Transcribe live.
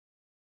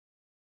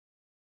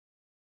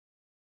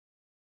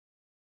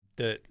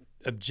The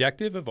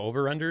objective of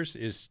over-unders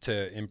is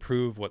to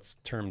improve what's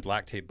termed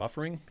lactate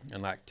buffering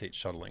and lactate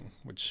shuttling,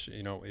 which,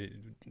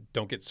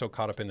 don't get so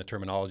caught up in the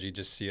terminology,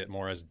 just see it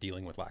more as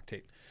dealing with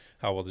lactate.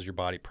 How well does your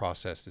body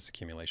process this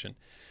accumulation?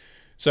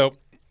 So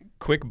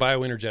quick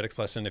bioenergetics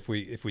lesson. If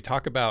we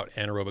talk about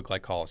anaerobic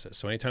glycolysis,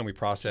 so anytime we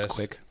process, it's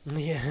quick.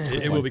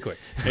 It will be quick.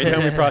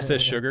 Anytime we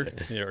process sugar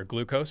or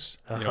glucose,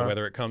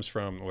 whether it comes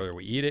from, whether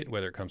we eat it,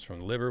 whether it comes from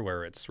the liver,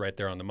 where it's right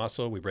there on the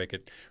muscle, we break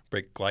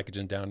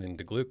glycogen down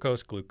into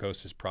glucose.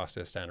 Glucose is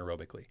processed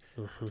anaerobically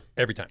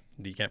every time.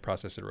 You can't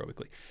process it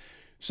aerobically.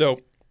 So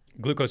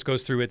glucose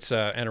goes through its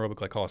anaerobic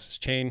glycolysis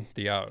chain.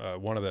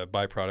 One of the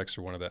byproducts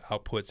or one of the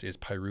outputs is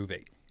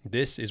pyruvate.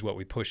 This is what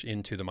we push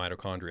into the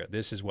mitochondria.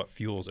 This is what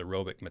fuels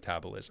aerobic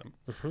metabolism.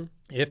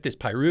 If this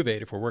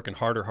pyruvate, if we're working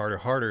harder,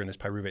 and this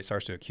pyruvate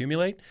starts to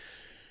accumulate,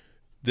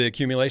 the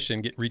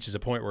accumulation reaches a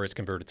point where it's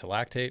converted to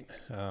lactate.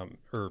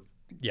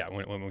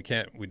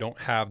 When we don't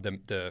have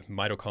the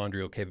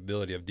mitochondrial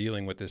capability of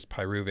dealing with this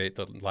pyruvate,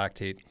 the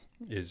lactate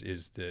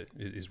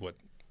is what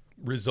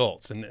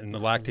results. And the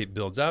lactate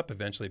builds up,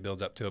 eventually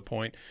builds up to a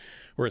point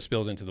where it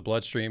spills into the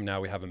bloodstream. Now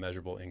we have a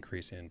measurable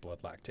increase in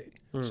blood lactate.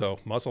 So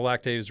muscle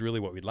lactate is really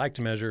what we'd like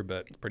to measure,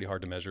 but it's pretty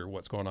hard to measure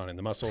what's going on in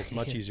the muscle. It's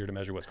much easier to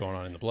measure what's going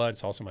on in the blood.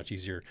 It's also much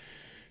easier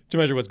to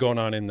measure what's going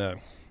on in the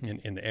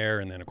air,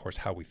 and then of course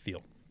how we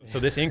feel. So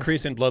this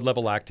increase in blood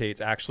level lactates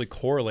actually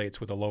correlates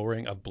with a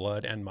lowering of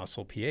blood and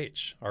muscle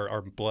pH.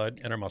 Our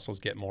blood and our muscles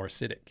get more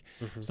acidic.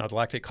 It's not the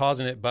lactate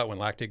causing it, but when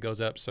lactate goes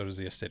up, so does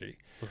the acidity.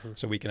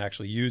 So we can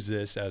actually use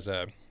this as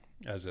a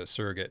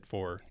surrogate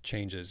for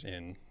changes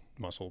in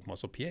muscle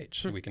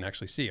pH. We can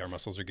actually see our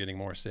muscles are getting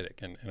more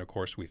acidic, and of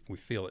course we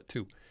feel it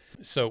too.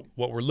 So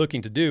what we're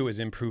looking to do is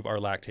improve our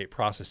lactate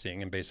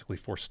processing and basically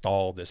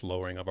forestall this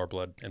lowering of our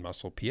blood and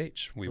muscle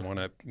pH. We want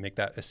to make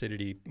that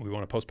acidity, we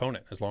want to postpone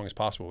it as long as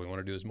possible. We want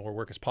to do as more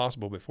work as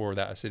possible before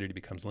that acidity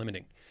becomes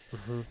limiting.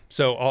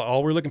 So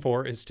all we're looking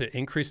for is to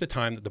increase the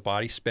time that the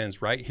body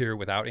spends right here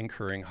without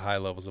incurring high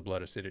levels of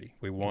blood acidity.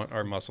 We want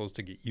our muscles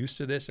to get used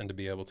to this and to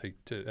be able to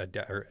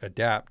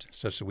adapt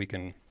such that we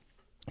can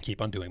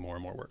keep on doing more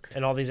and more work.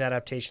 And all these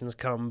adaptations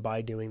come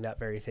by doing that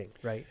very thing,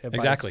 right?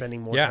 Exactly. By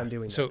spending more time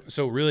doing that.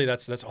 So really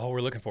that's all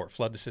we're looking for.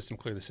 Flood the system,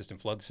 clear the system,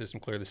 flood the system,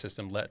 clear the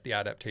system. Let the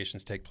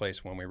adaptations take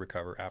place when we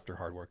recover after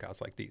hard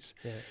workouts like these.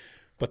 Yeah.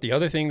 But the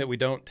other thing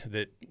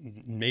that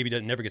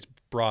never gets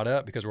brought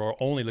up because we're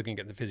only looking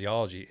at the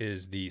physiology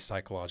is the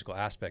psychological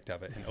aspect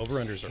of it. And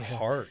over-unders are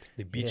hard.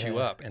 They beat you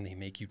up and they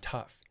make you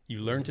tough.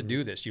 You learn to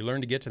do this. You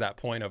learn to get to that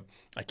point of,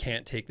 I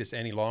can't take this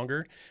any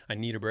longer. I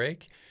need a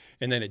break.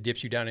 And then it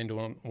dips you down into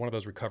one of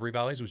those recovery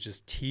valleys, which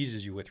just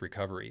teases you with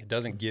recovery. It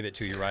doesn't give it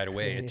to you right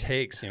away. It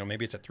takes,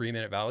 maybe it's a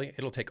 3-minute valley.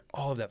 It'll take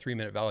all of that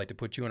 3-minute valley to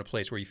put you in a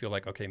place where you feel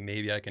like, okay,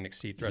 maybe I can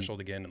exceed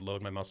threshold again and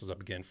load my muscles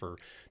up again for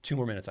 2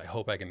 more minutes. I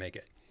hope I can make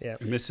it. Yeah.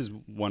 And this is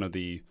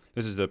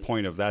the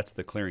point of that's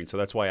the clearing. So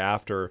that's why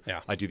after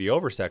I do the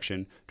over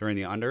section during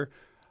the under,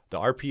 the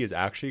RP is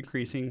actually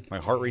increasing. My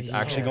heart rate's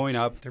actually going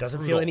up.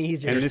 Doesn't feel any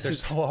easier. And this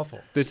is so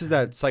awful. This is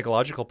that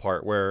psychological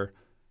part where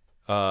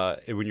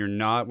when you're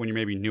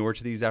maybe newer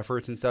to these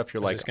efforts and stuff,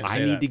 you're like, I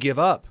need to give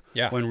up.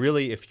 Yeah. When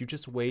really, if you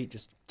just wait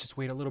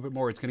a little bit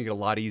more, it's going to get a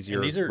lot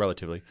easier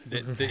relatively.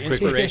 The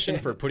inspiration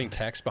for putting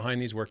text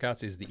behind these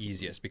workouts is the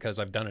easiest because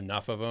I've done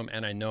enough of them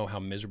and I know how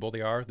miserable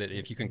they are, that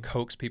if you can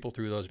coax people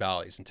through those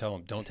valleys and tell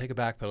them, don't take a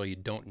back pedal, you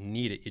don't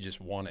need it, you just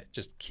want it.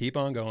 Just keep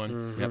on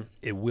going.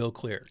 It will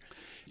clear.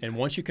 And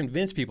once you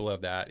convince people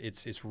of that,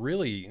 it's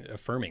really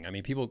affirming. I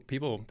mean, people,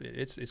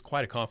 it's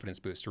quite a confidence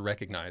boost to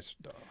recognize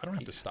I don't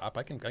have to stop.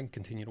 I can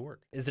continue to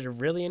work. Is there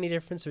really any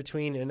difference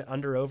between an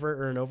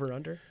under-over or an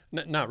over-under?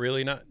 Not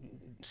really. Not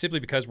simply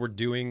because we're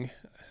doing.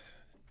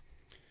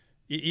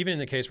 Even in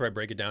the case where I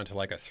break it down to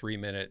like a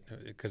 3-minute,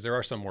 because there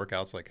are some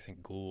workouts like I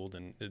think Gould,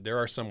 and there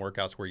are some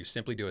workouts where you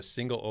simply do a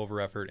single over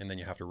effort and then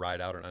you have to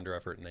ride out an under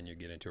effort and then you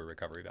get into a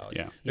recovery value.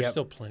 Yeah. There's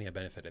still plenty of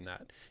benefit in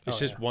that. It's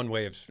just one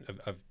way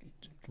of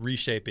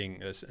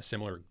reshaping a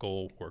similar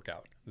goal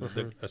workout,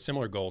 a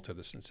similar goal to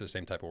the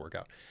same type of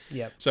workout.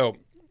 Yeah. So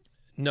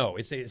no,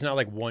 it's not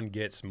like one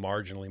gets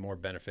marginally more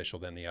beneficial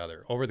than the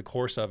other. Over the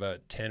course of a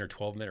 10 or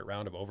 12-minute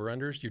round of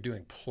over-unders, you're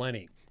doing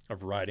plenty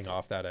of riding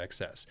off that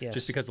excess. Yes.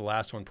 Just because the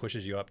last one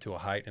pushes you up to a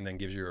height and then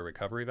gives you a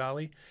recovery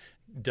valley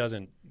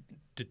doesn't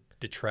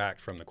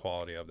detract from the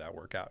quality of that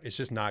workout. It's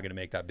just not going to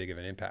make that big of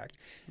an impact.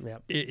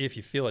 Yep. If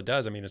you feel it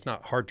does, I mean, it's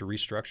not hard to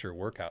restructure a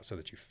workout so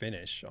that you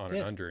finish on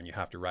an under and you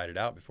have to ride it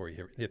out before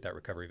you hit that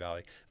recovery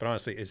valley. But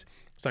honestly, it's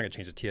not going to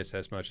change the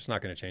TSS much. It's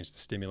not going to change the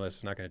stimulus.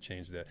 It's not going to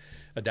change the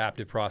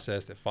adaptive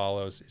process that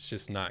follows. It's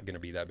just not going to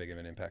be that big of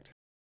an impact.